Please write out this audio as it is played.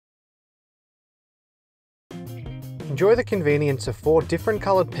Enjoy the convenience of 4 different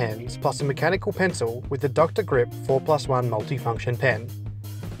coloured pens plus a mechanical pencil with the Dr. Grip 4+1 Multifunction Pen.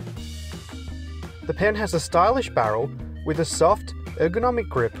 The pen has a stylish barrel with a soft, ergonomic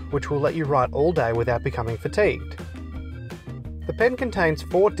grip which will let you write all day without becoming fatigued. The pen contains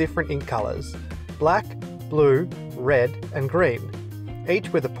 4 different ink colours: black, blue, red and green,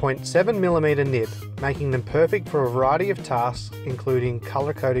 each with a 0.7mm nib, making them perfect for a variety of tasks including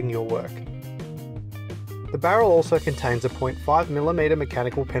colour coding your work. The barrel also contains a 0.5mm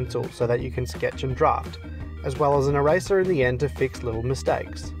mechanical pencil so that you can sketch and draft, as well as an eraser in the end to fix little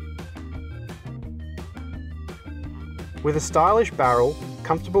mistakes. With a stylish barrel,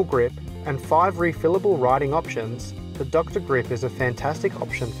 comfortable grip and 5 refillable writing options, the Dr. Grip is a fantastic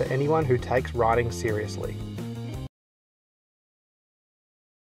option for anyone who takes writing seriously.